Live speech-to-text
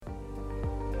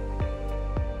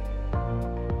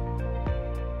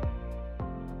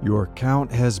Your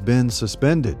account has been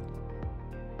suspended.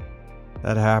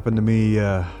 That happened to me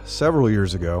several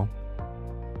years ago.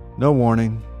 No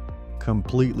warning,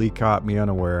 completely caught me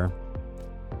unaware,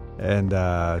 and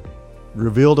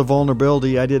revealed a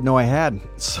vulnerability I didn't know I had.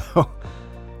 So,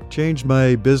 changed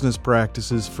my business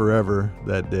practices forever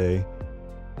that day.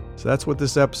 So that's what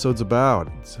this episode's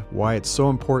about. It's why it's so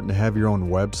important to have your own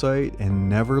website and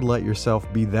never let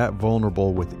yourself be that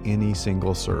vulnerable with any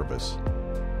single service.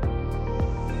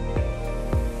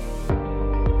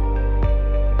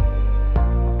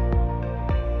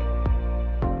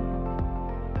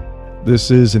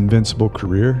 This is Invincible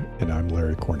Career, and I'm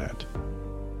Larry Cornett.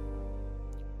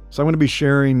 So I'm going to be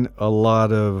sharing a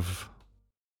lot of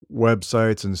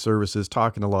websites and services,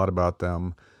 talking a lot about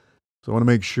them. So I want to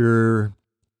make sure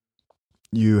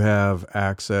you have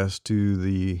access to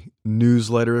the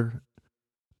newsletter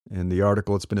and the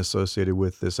article that's been associated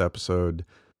with this episode.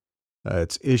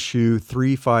 It's issue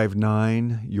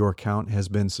 359, Your Account Has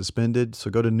Been Suspended. So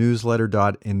go to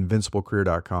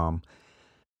newsletter.invinciblecareer.com.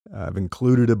 I've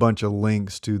included a bunch of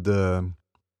links to the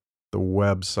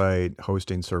website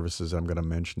hosting services I'm going to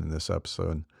mention in this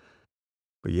episode.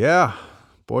 But yeah,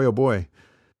 boy, oh boy.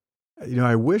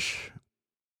 I wish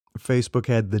Facebook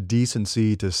had the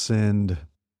decency to send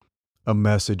a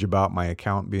message about my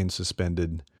account being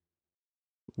suspended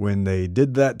when they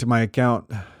did that to my account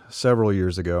several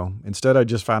years ago. Instead, I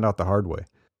just found out the hard way.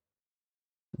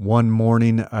 One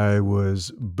morning, I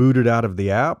was booted out of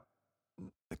the app.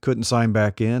 I couldn't sign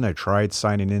back in. I tried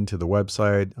signing into the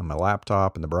website on my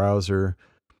laptop and the browser.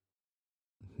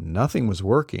 Nothing was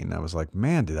working. I was like,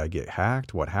 man, did I get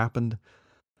hacked? What happened?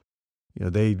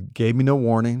 They gave me no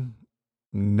warning,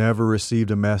 never received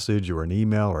a message or an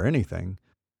email or anything.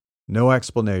 No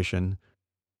explanation.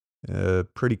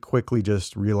 Pretty quickly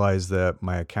just realized that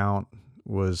my account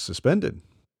was suspended.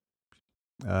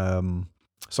 So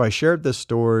I shared this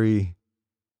story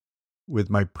with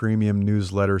my premium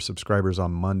newsletter subscribers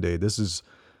on Monday. This is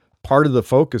part of the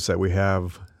focus that we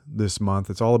have this month.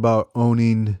 It's all about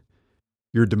owning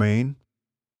your domain,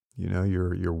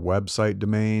 your website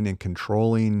domain, and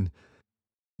controlling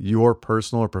your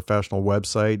personal or professional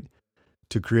website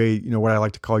to create, what I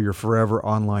like to call your forever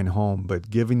online home, but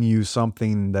giving you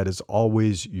something that is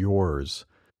always yours.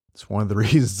 It's one of the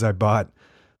reasons I bought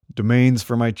domains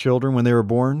for my children when they were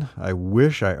born. I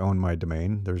wish I owned my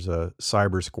domain. There's a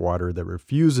cyber squatter that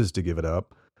refuses to give it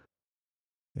up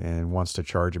and wants to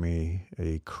charge me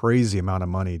a crazy amount of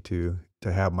money to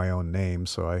have my own name,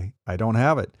 so I don't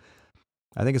have it.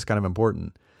 I think it's kind of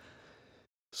important.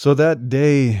 So that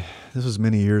day, this was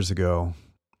many years ago,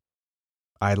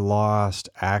 I lost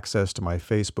access to my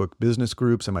Facebook business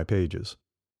groups and my pages.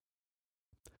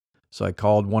 So I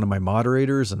called one of my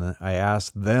moderators and I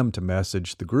asked them to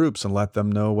message the groups and let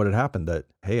them know what had happened, that,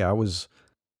 hey, I was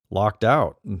locked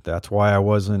out. That's why I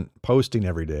wasn't posting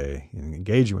every day and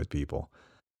engaging with people.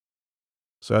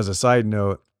 So as a side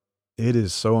note, it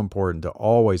is so important to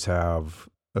always have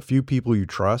a few people you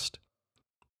trust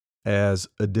as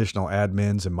additional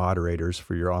admins and moderators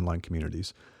for your online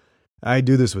communities. I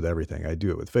do this with everything. I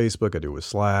do it with Facebook. I do it with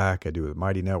Slack. I do it with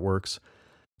Mighty Networks.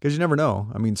 Because you never know.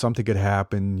 I mean, something could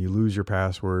happen. You lose your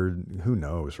password. Who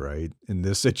knows, right? In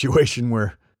this situation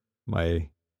where my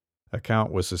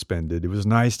account was suspended, it was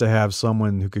nice to have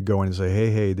someone who could go in and say,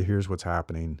 hey, here's what's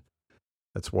happening.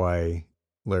 That's why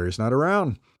Larry's not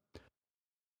around.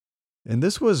 And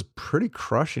this was pretty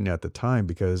crushing at the time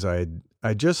because I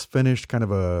just finished kind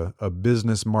of a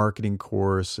business marketing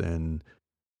course and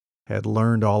had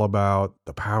learned all about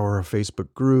the power of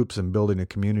Facebook groups and building a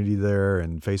community there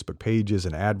and Facebook pages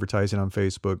and advertising on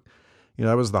Facebook.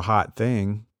 That was the hot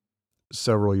thing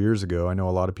several years ago. I know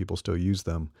a lot of people still use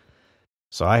them.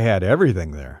 So I had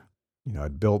everything there.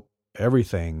 I'd built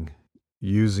everything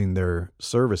using their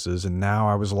services, and now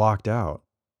I was locked out.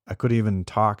 I couldn't even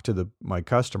talk to my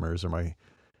customers or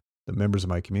the members of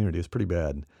my community. It's pretty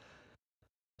bad.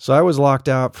 So I was locked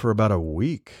out for about a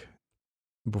week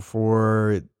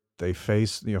before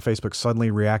Facebook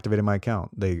suddenly reactivated my account.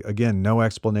 Again, no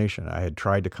explanation. I had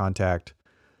tried to contact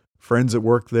friends that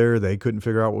worked there. They couldn't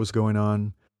figure out what was going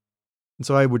on. And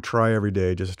so I would try every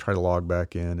day, just to try to log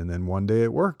back in. And then one day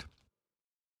it worked.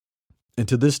 And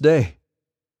to this day,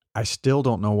 I still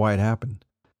don't know why it happened.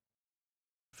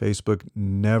 Facebook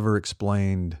never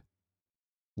explained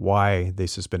why they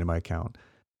suspended my account.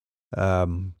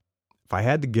 If I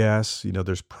had to guess,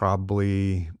 there's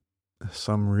probably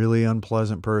some really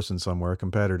unpleasant person somewhere, a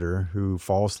competitor, who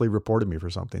falsely reported me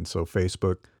for something. So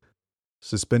Facebook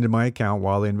suspended my account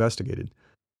while they investigated.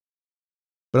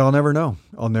 But I'll never know.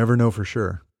 I'll never know for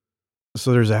sure.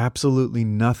 So there's absolutely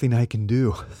nothing I can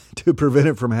do to prevent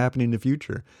it from happening in the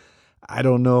future. I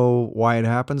don't know why it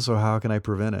happened, so how can I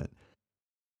prevent it?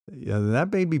 Yeah,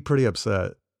 that made me pretty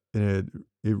upset. And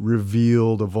it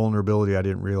revealed a vulnerability I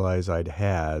didn't realize I'd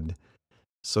had.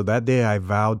 So that day I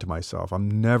vowed to myself,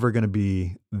 I'm never going to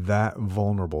be that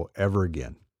vulnerable ever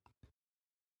again.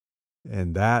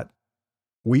 And that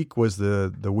week was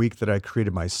the week that I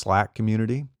created my Slack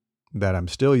community that I'm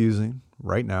still using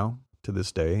right now to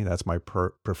this day. That's my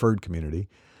preferred community.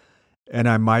 And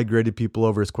I migrated people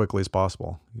over as quickly as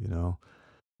possible.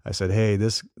 I said, hey,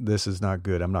 this is not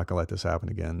good. I'm not going to let this happen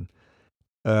again.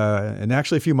 And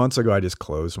actually a few months ago, I just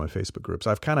closed my Facebook groups.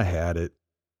 I've kind of had it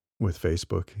with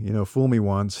Facebook. Fool me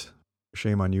once,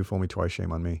 shame on you. Fool me twice,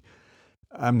 shame on me.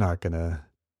 I'm not going to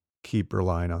keep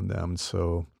relying on them.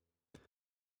 So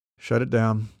shut it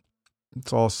down.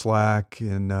 It's all Slack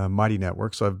and Mighty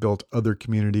Networks. So I've built other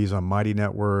communities on Mighty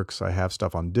Networks. I have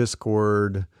stuff on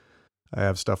Discord. I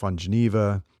have stuff on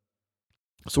Geneva.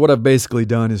 So what I've basically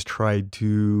done is tried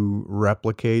to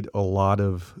replicate a lot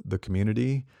of the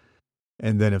community.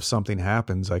 And then if something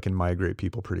happens, I can migrate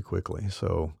people pretty quickly.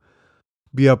 So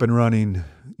be up and running,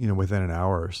 within an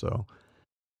hour or so.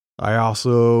 I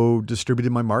also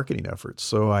distributed my marketing efforts.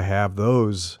 So I have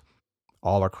those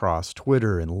all across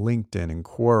Twitter and LinkedIn and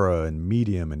Quora and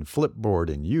Medium and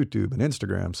Flipboard and YouTube and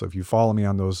Instagram. So if you follow me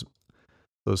on those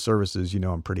services,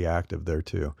 I'm pretty active there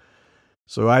too.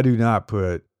 So I do not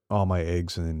put all my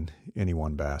eggs in any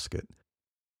one basket.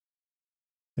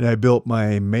 And I built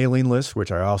my mailing list,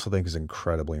 which I also think is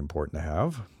incredibly important to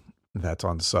have. That's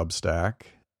on Substack,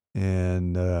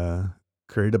 and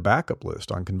created a backup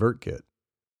list on ConvertKit.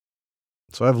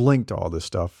 So I've linked all this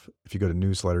stuff. If you go to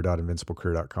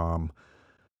newsletter.invinciblecareer.com,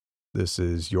 this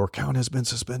is Your Account Has Been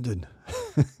Suspended,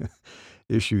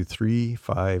 issue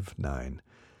 359.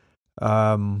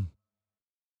 And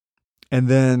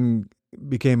then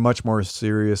became much more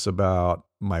serious about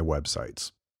my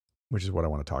websites, which is what I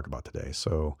want to talk about today.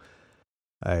 So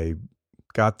I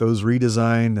got those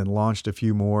redesigned and launched a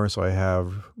few more. So I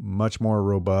have much more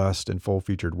robust and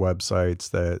full-featured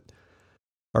websites that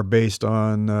are based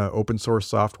on open source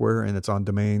software, and it's on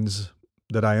domains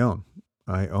that I own.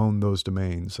 I own those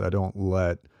domains. I don't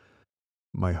let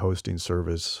my hosting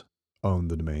service own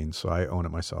the domain, so I own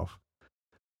it myself.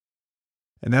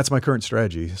 And that's my current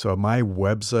strategy. So my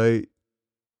website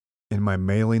and my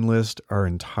mailing list are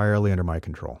entirely under my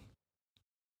control.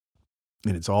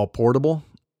 And it's all portable.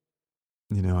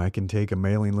 I can take a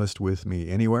mailing list with me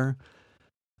anywhere.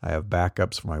 I have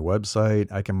backups for my website.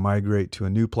 I can migrate to a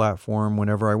new platform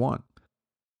whenever I want.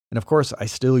 And of course, I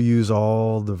still use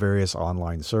all the various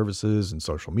online services and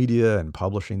social media and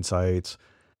publishing sites,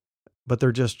 but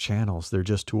they're just channels. They're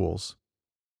just tools.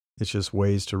 It's just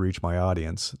ways to reach my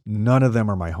audience. None of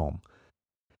them are my home.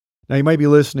 Now, you might be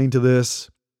listening to this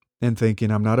and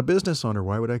thinking, I'm not a business owner.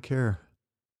 Why would I care?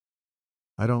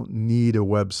 I don't need a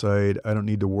website. I don't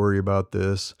need to worry about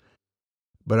this.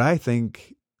 But I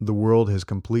think the world has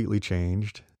completely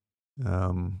changed.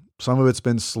 Some of it's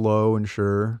been slow and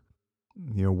sure.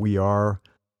 We are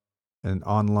an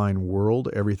online world.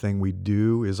 Everything we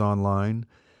do is online.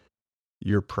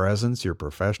 Your presence, your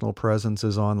professional presence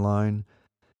is online.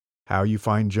 How you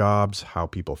find jobs, how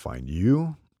people find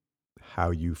you,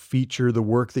 how you feature the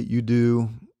work that you do,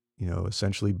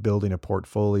 essentially building a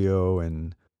portfolio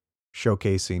and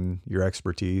showcasing your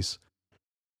expertise.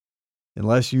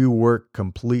 Unless you work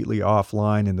completely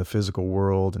offline in the physical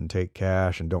world and take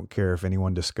cash and don't care if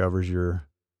anyone discovers your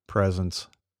presence,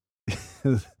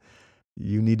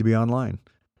 you need to be online.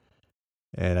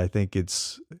 And I think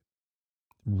it's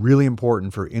really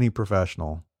important for any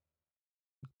professional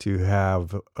to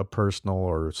have a personal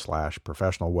or /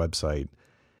 professional website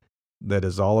that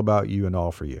is all about you and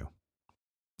all for you.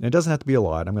 And it doesn't have to be a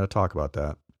lot. I'm going to talk about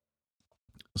that.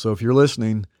 So if you're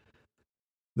listening,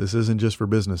 this isn't just for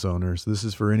business owners. This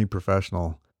is for any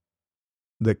professional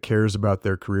that cares about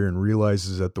their career and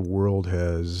realizes that the world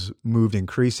has moved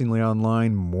increasingly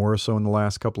online, more so in the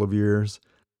last couple of years.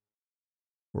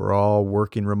 We're all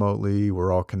working remotely.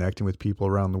 We're all connecting with people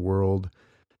around the world.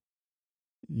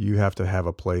 You have to have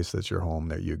a place that's your home,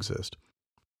 that you exist.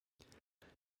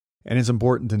 And it's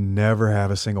important to never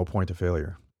have a single point of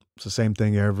failure. It's the same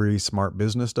thing every smart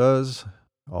business does.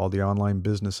 All the online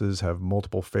businesses have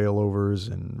multiple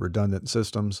failovers and redundant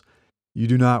systems. You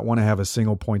do not want to have a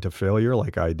single point of failure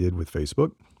like I did with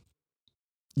Facebook.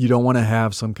 You don't want to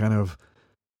have some kind of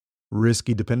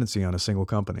risky dependency on a single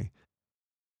company.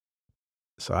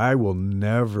 So I will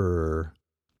never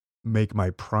make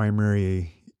my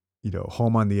primary,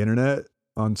 home on the internet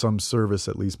on some service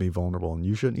that leaves me vulnerable. And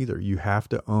you shouldn't either. You have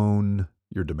to own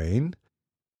your domain.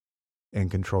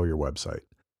 and control your website.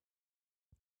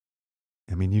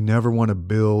 I mean, you never want to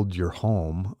build your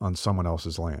home on someone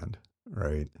else's land,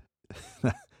 right?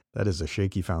 That is a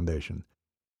shaky foundation.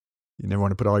 You never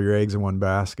want to put all your eggs in one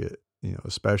basket,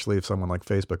 especially if someone like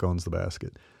Facebook owns the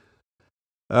basket.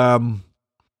 So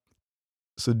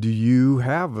do you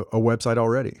have a website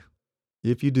already?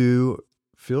 If you do,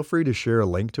 feel free to share a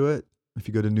link to it. If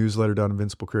you go to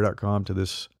newsletter.invinciblecareer.com to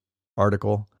this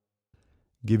article,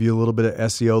 give you a little bit of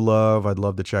SEO love. I'd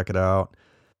love to check it out.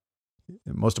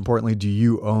 Most importantly, do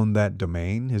you own that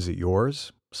domain? Is it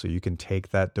yours? So you can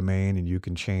take that domain and you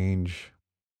can change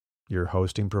your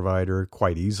hosting provider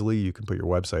quite easily. You can put your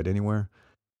website anywhere.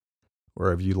 Or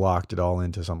have you locked it all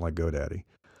into something like GoDaddy?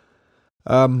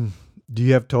 Do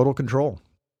you have total control?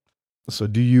 So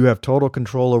do you have total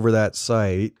control over that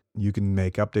site? You can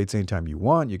make updates anytime you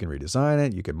want. You can redesign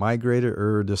it. You can migrate it,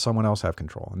 or does someone else have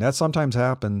control? And that sometimes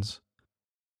happens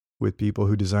with people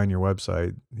who design your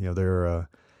website. They're a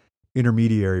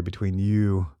intermediary between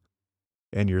you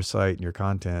and your site and your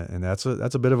content. And that's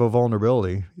a bit of a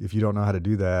vulnerability if you don't know how to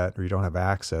do that or you don't have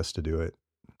access to do it.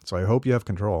 So I hope you have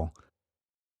control.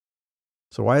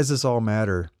 So why does this all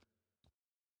matter?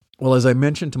 Well, as I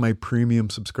mentioned to my premium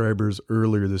subscribers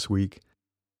earlier this week,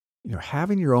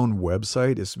 having your own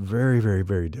website is very, very,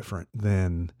 very different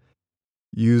than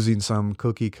using some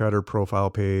cookie cutter profile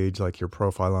page like your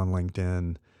profile on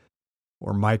LinkedIn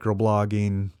or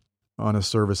microblogging on a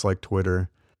service like Twitter.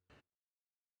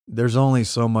 There's only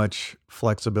so much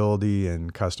flexibility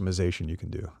and customization you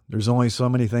can do. There's only so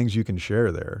many things you can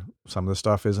share there. Some of the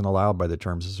stuff isn't allowed by the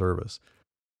terms of service.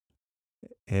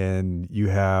 And you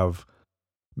have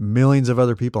millions of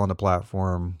other people on the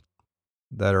platform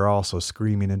that are also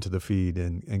screaming into the feed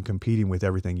and competing with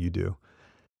everything you do.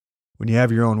 When you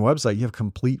have your own website, you have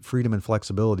complete freedom and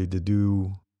flexibility to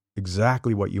do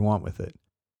exactly what you want with it.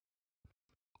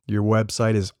 Your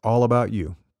website is all about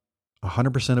you,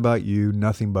 100% about you,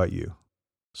 nothing but you.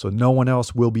 So no one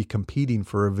else will be competing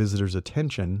for a visitor's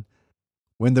attention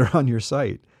when they're on your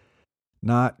site.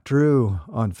 Not true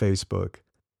on Facebook,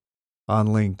 on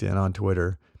LinkedIn, on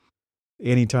Twitter.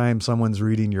 Anytime someone's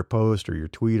reading your post or your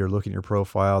tweet or looking at your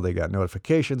profile, they got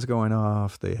notifications going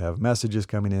off. They have messages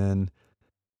coming in.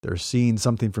 They're seeing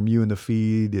something from you in the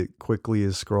feed. It quickly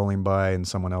is scrolling by and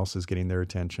someone else is getting their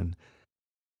attention.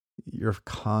 You're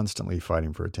constantly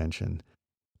fighting for attention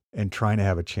and trying to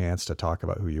have a chance to talk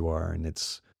about who you are. And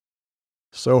it's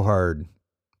so hard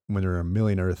when there are a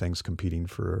million other things competing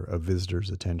for a visitor's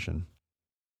attention.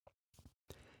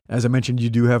 As I mentioned, you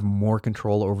do have more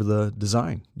control over the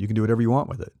design. You can do whatever you want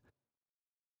with it.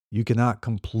 You cannot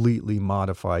completely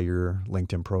modify your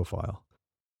LinkedIn profile.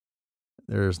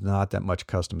 There's not that much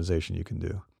customization you can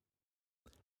do.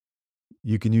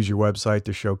 You can use your website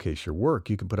to showcase your work.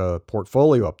 You can put a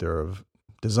portfolio up there of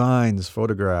designs,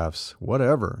 photographs,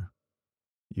 whatever.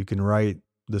 You can write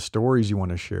the stories you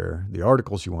want to share, the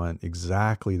articles you want,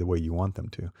 exactly the way you want them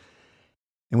to.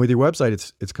 And with your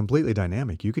website, it's completely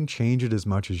dynamic. You can change it as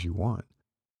much as you want.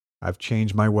 I've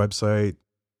changed my website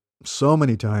so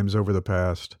many times over the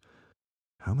past,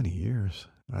 how many years?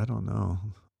 I don't know,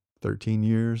 13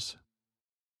 years.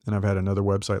 And I've had another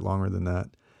website longer than that.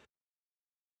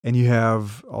 And you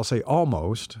have, I'll say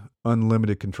almost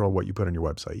unlimited control what you put on your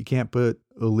website. You can't put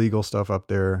illegal stuff up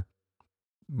there.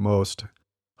 Most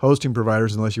hosting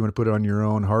providers, unless you want to put it on your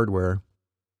own hardware,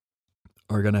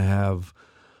 are going to have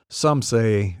some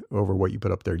say over what you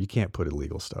put up there. You can't put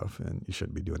illegal stuff, and you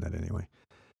shouldn't be doing that anyway.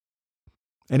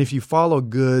 And if you follow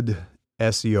good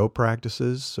SEO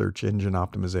practices, search engine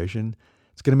optimization,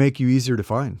 it's going to make you easier to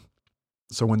find.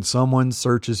 So when someone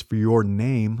searches for your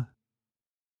name,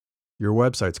 your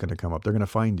website's going to come up. They're going to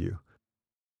find you.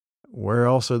 Where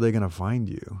else are they going to find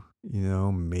you?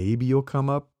 Maybe you'll come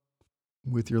up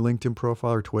with your LinkedIn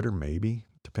profile or Twitter, maybe.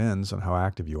 Depends on how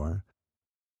active you are.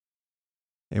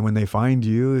 And when they find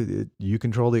you, you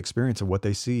control the experience of what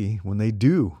they see when they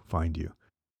do find you.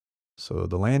 So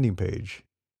the landing page,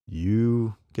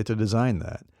 you get to design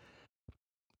that.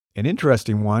 An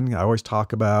interesting one, I always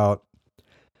talk about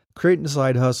creating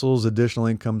side hustles, additional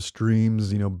income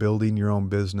streams, building your own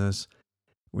business.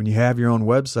 When you have your own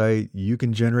website, you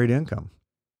can generate income.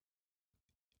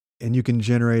 And you can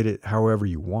generate it however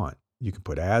you want. You can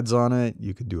put ads on it.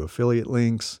 You can do affiliate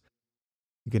links.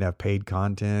 You can have paid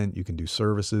content. You can do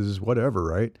services, whatever,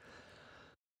 right?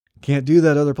 Can't do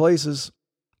that other places.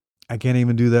 I can't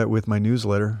even do that with my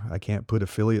newsletter. I can't put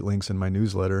affiliate links in my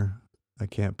newsletter. I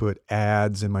can't put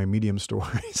ads in my Medium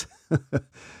stories.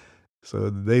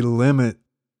 So they limit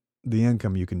the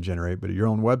income you can generate, but at your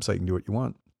own website, you can do what you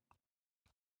want.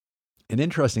 An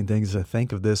interesting thing is to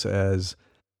think of this as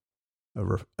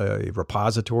a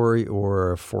repository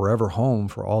or a forever home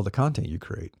for all the content you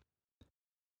create.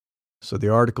 So the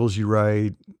articles you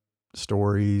write,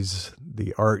 stories,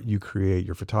 the art you create,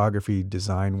 your photography,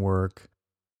 design work,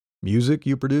 music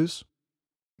you produce,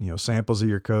 samples of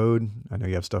your code. I know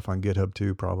you have stuff on GitHub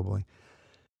too, probably.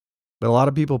 But a lot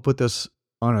of people put this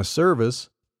on a service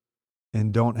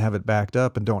and don't have it backed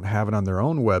up and don't have it on their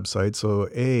own website. So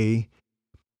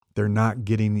they're not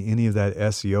getting any of that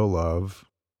SEO love.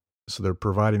 So they're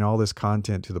providing all this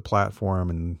content to the platform,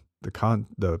 and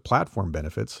the platform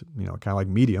benefits, kind of like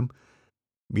Medium.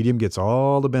 Medium gets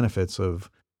all the benefits of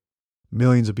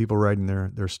millions of people writing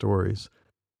their stories.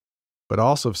 But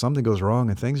also if something goes wrong,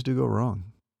 and things do go wrong,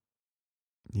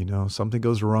 something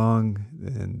goes wrong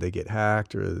and they get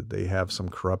hacked or they have some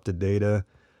corrupted data,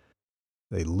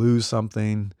 they lose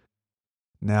something,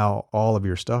 now all of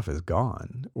your stuff is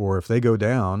gone. Or if they go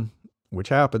down, which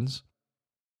happens,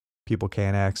 people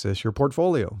can't access your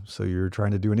portfolio. So you're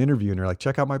trying to do an interview and you're like,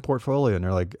 check out my portfolio. And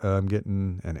they're like, I'm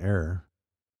getting an error.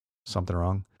 Something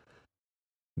wrong.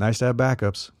 Nice to have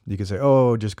backups. You can say,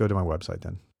 oh, just go to my website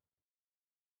then.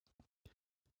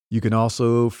 You can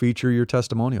also feature your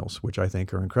testimonials, which I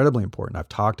think are incredibly important. I've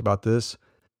talked about this.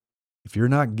 If you're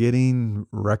not getting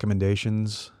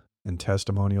recommendations and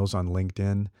testimonials on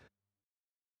LinkedIn,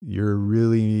 you're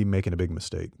really making a big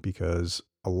mistake, because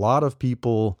a lot of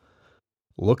people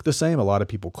look the same. A lot of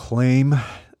people claim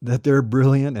that they're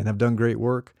brilliant and have done great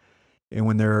work. And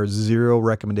when there are zero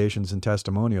recommendations and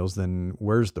testimonials, then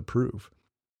where's the proof?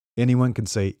 Anyone can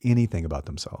say anything about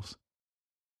themselves.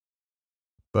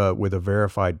 But with a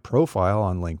verified profile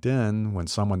on LinkedIn, when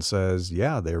someone says,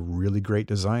 yeah, they're a really great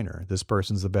designer, this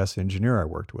person's the best engineer I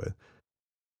worked with,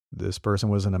 this person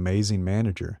was an amazing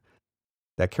manager,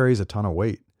 that carries a ton of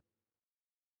weight.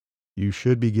 You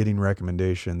should be getting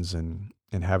recommendations and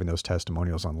having those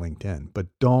testimonials on LinkedIn, but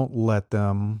don't let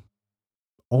them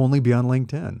only be on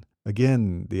LinkedIn.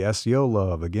 Again, the SEO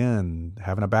love, again,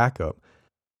 having a backup.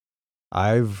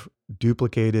 I've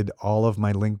duplicated all of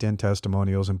my LinkedIn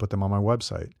testimonials and put them on my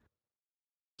website.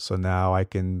 So now I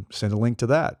can send a link to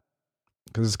that,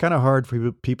 because it's kind of hard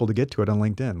for people to get to it on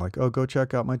LinkedIn. Like, oh, go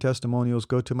check out my testimonials,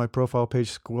 go to my profile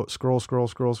page,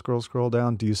 scroll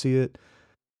down. Do you see it?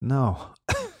 No,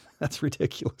 that's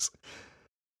ridiculous.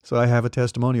 So I have a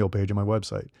testimonial page on my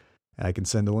website and I can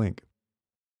send a link.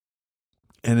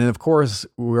 And then, of course,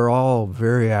 we're all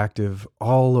very active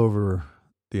all over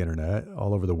the internet,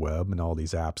 all over the web, and all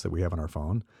these apps that we have on our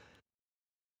phone.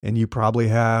 And you probably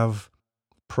have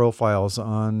profiles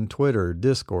on Twitter,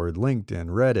 Discord, LinkedIn,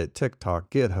 Reddit,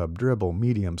 TikTok, GitHub, Dribbble,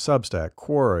 Medium, Substack,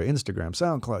 Quora, Instagram,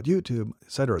 SoundCloud, YouTube,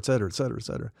 et cetera, et cetera, et cetera, et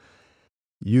cetera.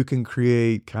 You can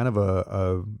create kind of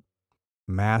a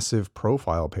massive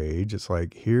profile page. It's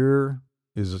like, here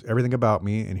is everything about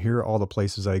me, and here are all the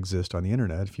places I exist on the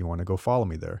internet if you want to go follow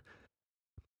me there.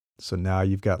 So now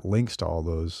you've got links to all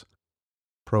those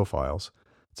profiles.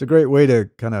 It's a great way to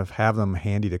kind of have them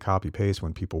handy to copy paste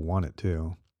when people want it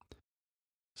too.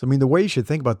 So, the way you should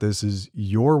think about this is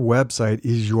your website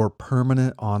is your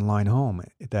permanent online home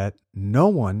that no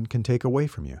one can take away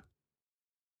from you.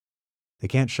 They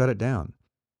can't shut it down.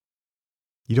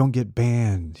 You don't get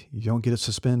banned. You don't get it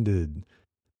suspended.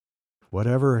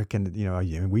 Whatever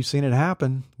can, we've seen it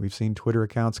happen. We've seen Twitter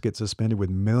accounts get suspended with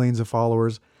millions of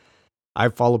followers.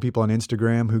 I've followed people on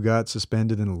Instagram who got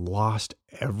suspended and lost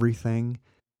everything.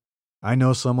 I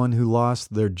know someone who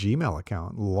lost their Gmail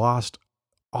account, lost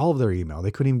all of their email.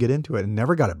 They couldn't even get into it and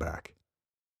never got it back.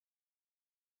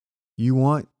 You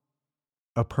want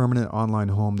a permanent online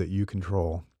home that you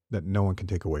control, that no one can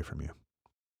take away from you.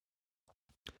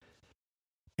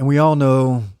 And we all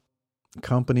know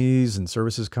companies and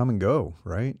services come and go,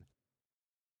 right?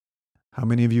 How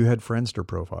many of you had Friendster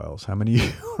profiles? How many of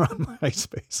you are on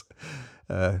MySpace?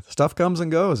 Stuff comes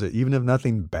and goes. Even if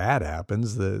nothing bad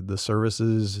happens, the service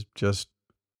is just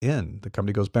in. The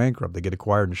company goes bankrupt. They get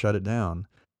acquired and shut it down.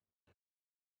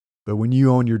 But when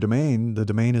you own your domain, the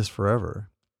domain is forever.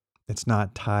 It's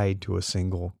not tied to a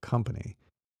single company.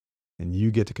 And you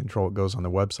get to control what goes on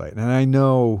the website. And I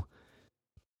know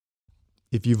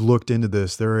if you've looked into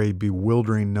this, there are a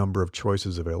bewildering number of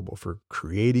choices available for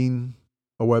creating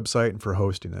a website and for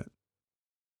hosting it.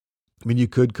 You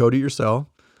could code it yourself.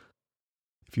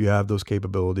 If you have those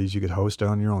capabilities, you could host it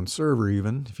on your own server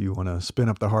even, if you want to spin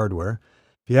up the hardware.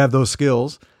 If you have those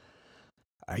skills.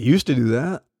 I used to do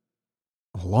that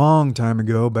a long time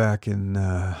ago, back in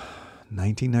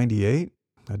 1998.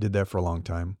 I did that for a long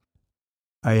time.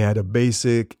 I had a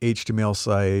basic HTML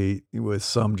site with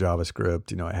some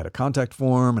JavaScript. I had a contact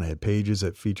form and I had pages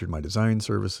that featured my design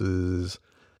services,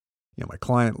 my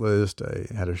client list. I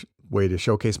had a way to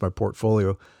showcase my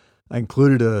portfolio. I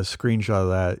included a screenshot of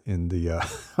that in the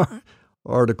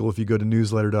article if you go to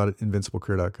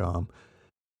newsletter.invinciblecareer.com.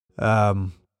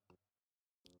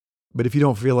 But if you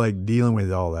don't feel like dealing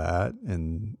with all that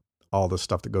and all the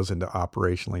stuff that goes into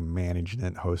operationally managing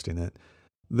it, hosting it,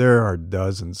 there are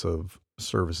dozens of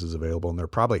services available, and there are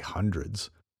probably hundreds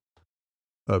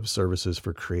of services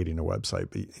for creating a website.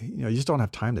 But you just don't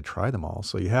have time to try them all.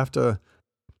 So you have to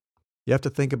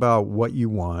think about what you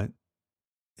want,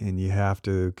 and you have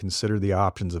to consider the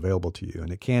options available to you.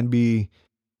 And it can be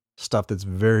stuff that's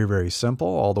very, very simple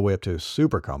all the way up to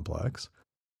super complex.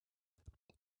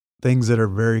 Things that are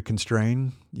very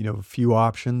constrained, a few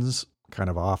options, kind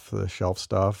of off the shelf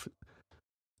stuff.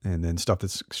 And then stuff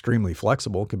that's extremely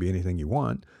flexible, could be anything you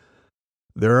want.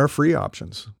 There are free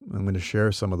options. I'm going to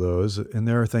share some of those. And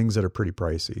there are things that are pretty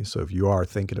pricey. So if you are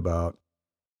thinking about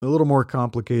a little more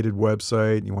complicated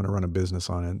website, and you want to run a business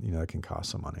on it, it can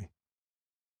cost some money.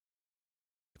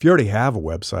 If you already have a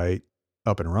website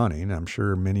up and running, I'm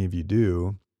sure many of you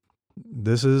do,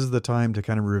 this is the time to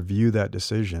kind of review that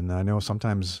decision. I know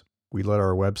sometimes we let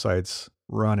our websites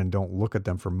run and don't look at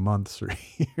them for months or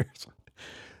years.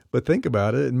 But think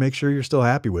about it and make sure you're still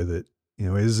happy with it.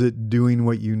 Is it doing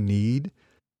what you need?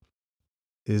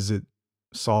 Is it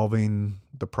solving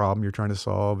the problem you're trying to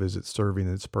solve? Is it serving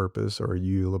its purpose, or are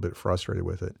you a little bit frustrated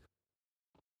with it?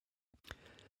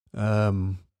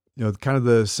 Kind of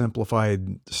the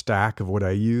simplified stack of what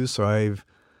I use. So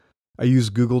I use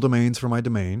Google Domains for my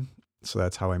domain. So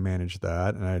that's how I manage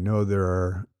that. And I know there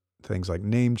are things like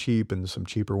Namecheap and some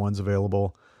cheaper ones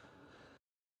available.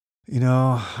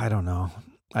 I don't know.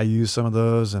 I use some of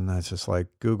those, and it's just like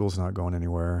Google's not going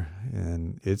anywhere,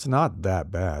 and it's not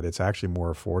that bad. It's actually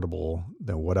more affordable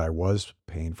than what I was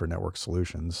paying for Network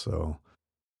Solutions. So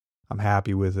I'm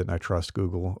happy with it, and I trust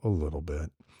Google a little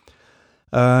bit.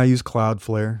 I use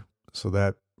Cloudflare, so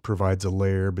that provides a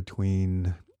layer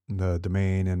between the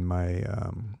domain and my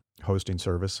hosting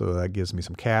service. So that gives me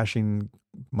some caching,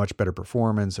 much better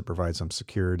performance. It provides some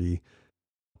security.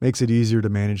 Makes it easier to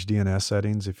manage DNS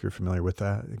settings if you're familiar with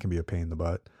that. It can be a pain in the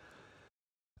butt.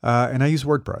 And I use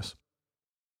WordPress.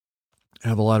 I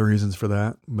have a lot of reasons for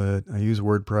that, but I use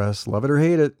WordPress. Love it or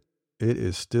hate it, it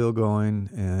is still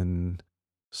going, and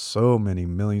so many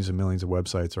millions and millions of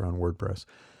websites are on WordPress.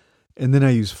 And then I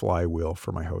use Flywheel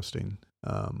for my hosting.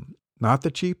 Not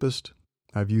the cheapest.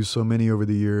 I've used so many over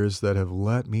the years that have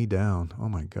let me down. Oh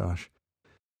my gosh.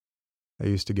 I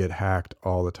used to get hacked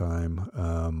all the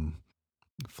time.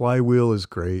 Flywheel is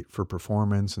great for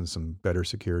performance and some better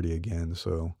security again.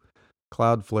 So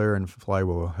Cloudflare and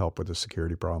Flywheel will help with the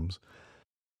security problems.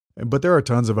 But there are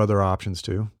tons of other options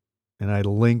too. And I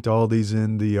linked all these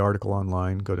in the article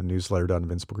online. Go to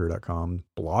newsletter.invinciblecareer.com.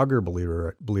 Blogger, believe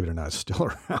it or not, is still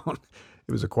around.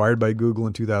 It was acquired by Google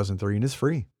in 2003 and it's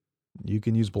free. You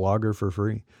can use Blogger for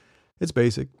free. It's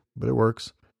basic, but it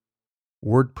works.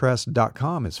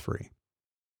 WordPress.com is free.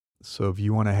 So if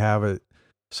you want to have it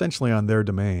essentially on their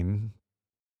domain,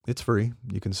 it's free.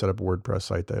 You can set up a WordPress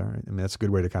site there. That's a good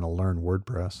way to kind of learn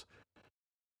WordPress.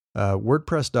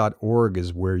 WordPress.org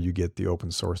is where you get the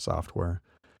open source software.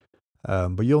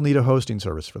 But you'll need a hosting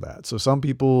service for that. So some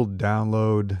people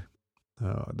download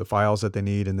the files that they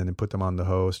need and then they put them on the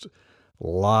host. A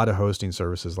lot of hosting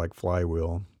services like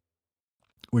Flywheel,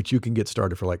 which you can get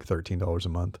started for like $13 a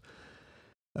month,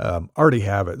 already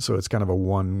have it. So it's kind of a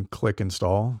one-click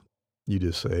install. You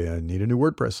just say, I need a new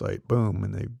WordPress site. Boom.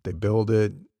 And they build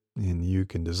it, and you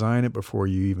can design it before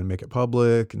you even make it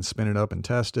public and spin it up and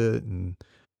test it and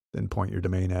then point your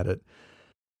domain at it.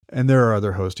 And there are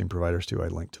other hosting providers too. I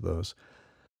link to those.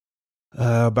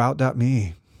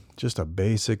 About.me, just a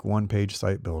basic one-page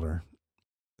site builder.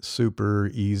 Super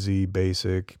easy,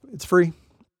 basic. It's free,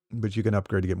 but you can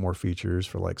upgrade to get more features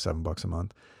for like $7 a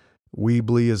month.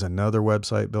 Weebly is another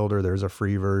website builder. There's a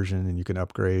free version, and you can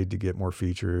upgrade to get more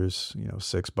features,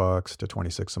 $6 to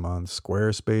 $26 a month.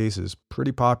 Squarespace is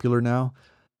pretty popular now.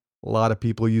 A lot of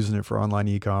people using it for online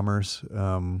e-commerce.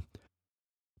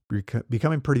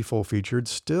 Becoming pretty full-featured.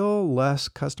 Still less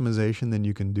customization than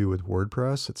you can do with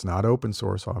WordPress. It's not open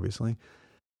source, obviously.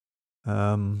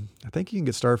 I think you can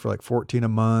get started for like $14 a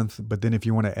month, but then if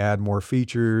you want to add more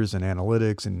features and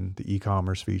analytics and the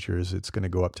e-commerce features, it's going to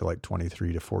go up to like $23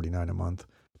 to $49 a month.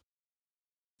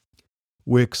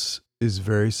 Wix is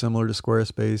very similar to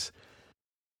Squarespace.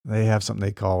 They have something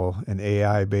they call an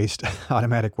AI-based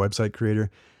automatic website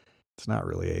creator. It's not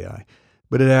really AI,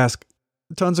 but it asks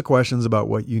tons of questions about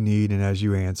what you need, and as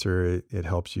you answer, it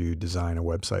helps you design a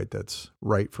website that's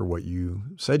right for what you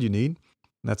said you need.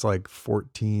 That's like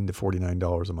 $14 to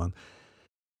 $49 a month.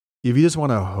 If you just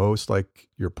want to host like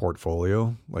your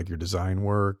portfolio, like your design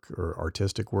work or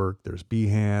artistic work, there's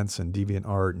Behance and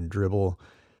DeviantArt and Dribbble.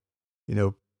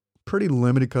 Pretty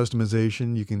limited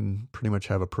customization. You can pretty much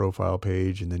have a profile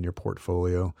page and then your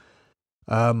portfolio.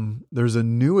 There's a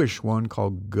newish one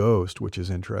called Ghost, which is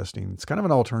interesting. It's kind of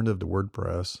an alternative to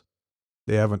WordPress.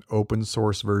 They have an open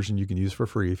source version you can use for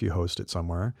free if you host it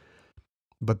somewhere.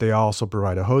 But they also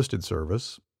provide a hosted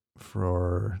service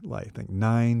for I think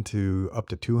 9 to up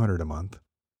to 200 a month.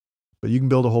 But you can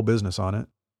build a whole business on it,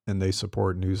 and they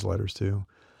support newsletters too.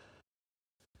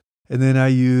 And then I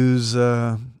use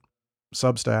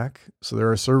Substack. So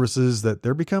there are services that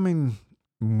they're becoming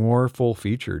more full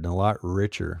featured and a lot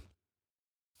richer.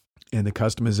 And the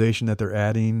customization that they're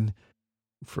adding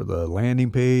for the landing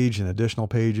page and additional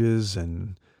pages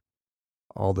and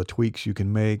all the tweaks you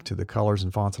can make to the colors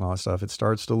and fonts and all that stuff, it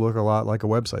starts to look a lot like a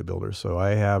website builder. So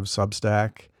I have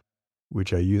Substack,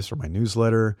 which I use for my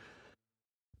newsletter.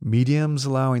 Medium's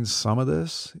allowing some of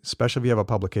this, especially if you have a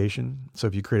publication. So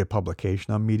if you create a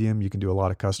publication on Medium, you can do a lot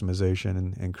of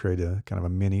customization and create a kind of a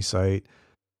mini site.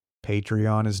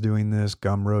 Patreon is doing this,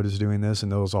 Gumroad is doing this,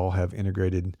 and those all have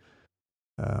integrated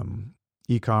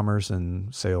e-commerce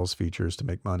and sales features to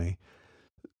make money.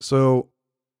 So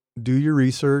do your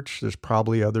research. There's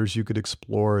probably others you could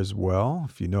explore as well.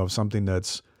 If you know of something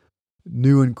that's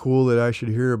new and cool that I should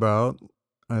hear about,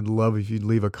 I'd love if you'd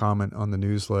leave a comment on the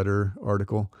newsletter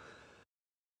article.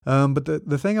 But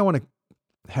the thing I want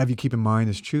to have you keep in mind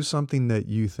is choose something that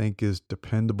you think is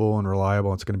dependable and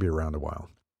reliable. It's going to be around a while.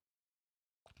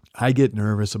 I get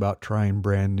nervous about trying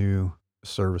brand new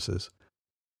services.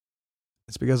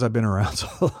 It's because I've been around so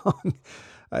long.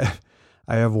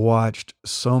 I have watched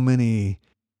so many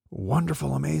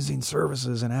wonderful, amazing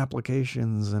services and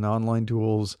applications and online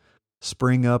tools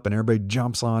spring up and everybody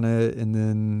jumps on it. And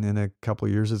then in a couple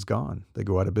of years, it's gone. They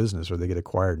go out of business or they get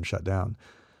acquired and shut down.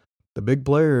 The big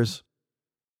players,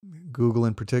 Google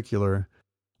in particular,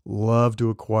 love to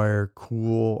acquire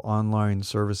cool online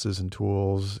services and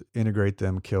tools, integrate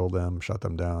them, kill them, shut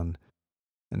them down.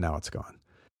 And now it's gone.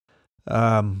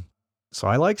 So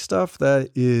I like stuff that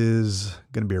is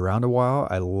going to be around a while.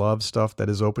 I love stuff that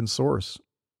is open source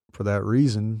for that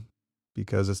reason,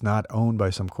 because it's not owned by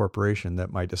some corporation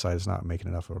that might decide it's not making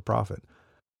enough of a profit.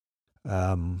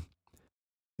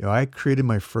 I created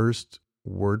my first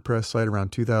WordPress site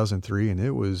around 2003, and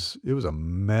it was a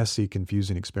messy,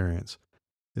 confusing experience.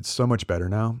 It's so much better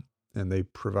now, and they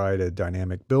provide a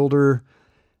dynamic builder.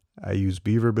 I use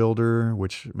Beaver Builder,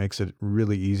 which makes it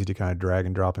really easy to kind of drag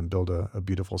and drop and build a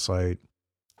beautiful site.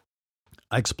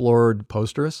 I explored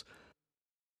Postgres.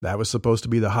 That was supposed to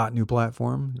be the hot new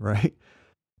platform, right?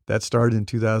 That started in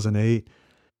 2008.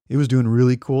 It was doing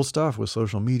really cool stuff with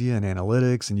social media and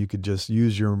analytics, and you could just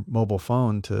use your mobile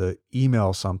phone to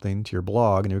email something to your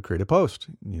blog, and it would create a post,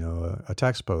 a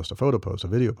text post, a photo post, a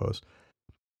video post.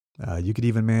 You could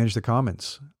even manage the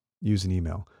comments using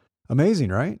email. Amazing,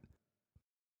 right?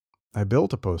 I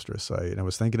built a Postgres site and I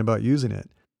was thinking about using it.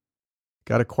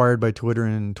 Got acquired by Twitter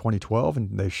in 2012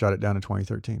 and they shut it down in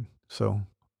 2013. So,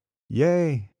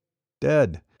 yay,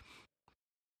 dead.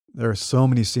 There are so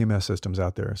many CMS systems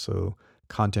out there, so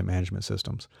content management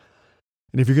systems.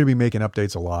 And if you're going to be making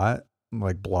updates a lot,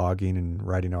 like blogging and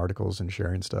writing articles and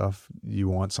sharing stuff, you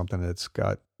want something that's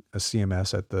got a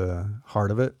CMS at the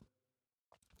heart of it.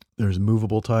 There's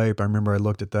Movable Type. I remember I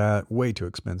looked at that. Way too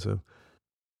expensive.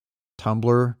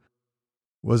 Tumblr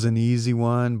was an easy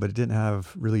one, but it didn't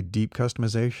have really deep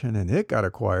customization, and it got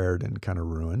acquired and kind of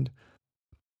ruined.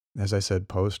 As I said,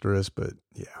 Postgres, but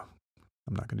yeah,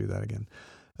 I'm not going to do that again.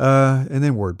 And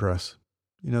then WordPress.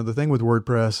 The thing with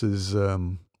WordPress is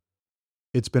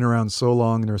it's been around so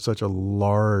long, and there's such a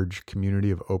large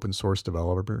community of open source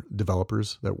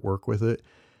developers that work with it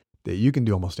that you can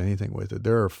do almost anything with it.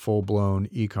 There are full-blown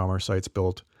e-commerce sites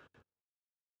built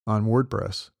on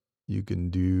WordPress. You can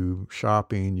do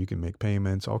shopping, you can make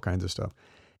payments, all kinds of stuff.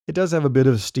 It does have a bit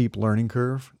of a steep learning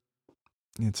curve.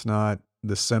 It's not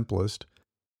the simplest,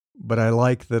 but I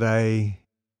like that I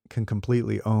can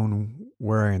completely own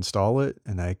where I install it,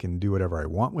 and I can do whatever I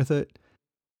want with it,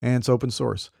 and it's open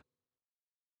source.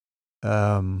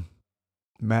 Matt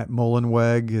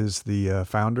Mullenweg is the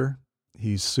founder.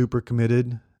 He's super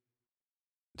committed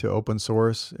to open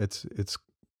source. It's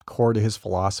core to his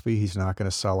philosophy. He's not going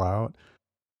to sell out.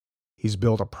 He's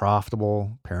built a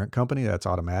profitable parent company that's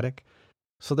Automatic.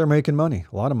 So they're making money,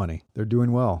 a lot of money. They're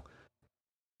doing well.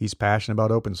 He's passionate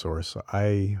about open source.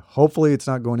 Hopefully it's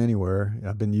not going anywhere.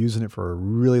 I've been using it for a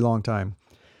really long time.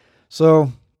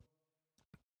 So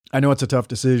I know it's a tough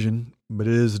decision, but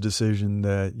it is a decision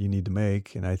that you need to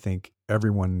make. And I think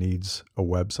everyone needs a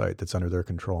website that's under their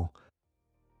control.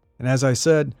 And as I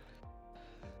said,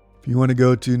 if you want to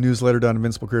go to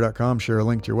newsletter.invinciblecareer.com, share a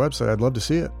link to your website, I'd love to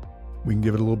see it. We can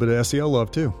give it a little bit of SEO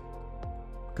love too.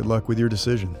 Good luck with your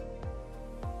decision.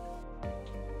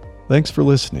 Thanks for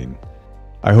listening.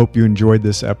 I hope you enjoyed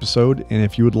this episode, and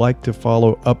if you would like to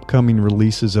follow upcoming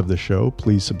releases of the show,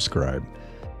 please subscribe.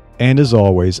 And as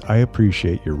always, I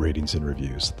appreciate your ratings and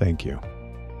reviews. Thank you.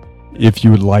 If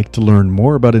you would like to learn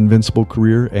more about Invincible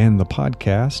Career and the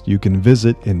podcast, you can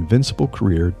visit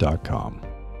invinciblecareer.com.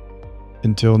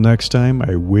 Until next time,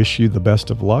 I wish you the best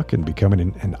of luck in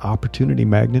becoming an opportunity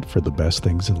magnet for the best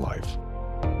things in life.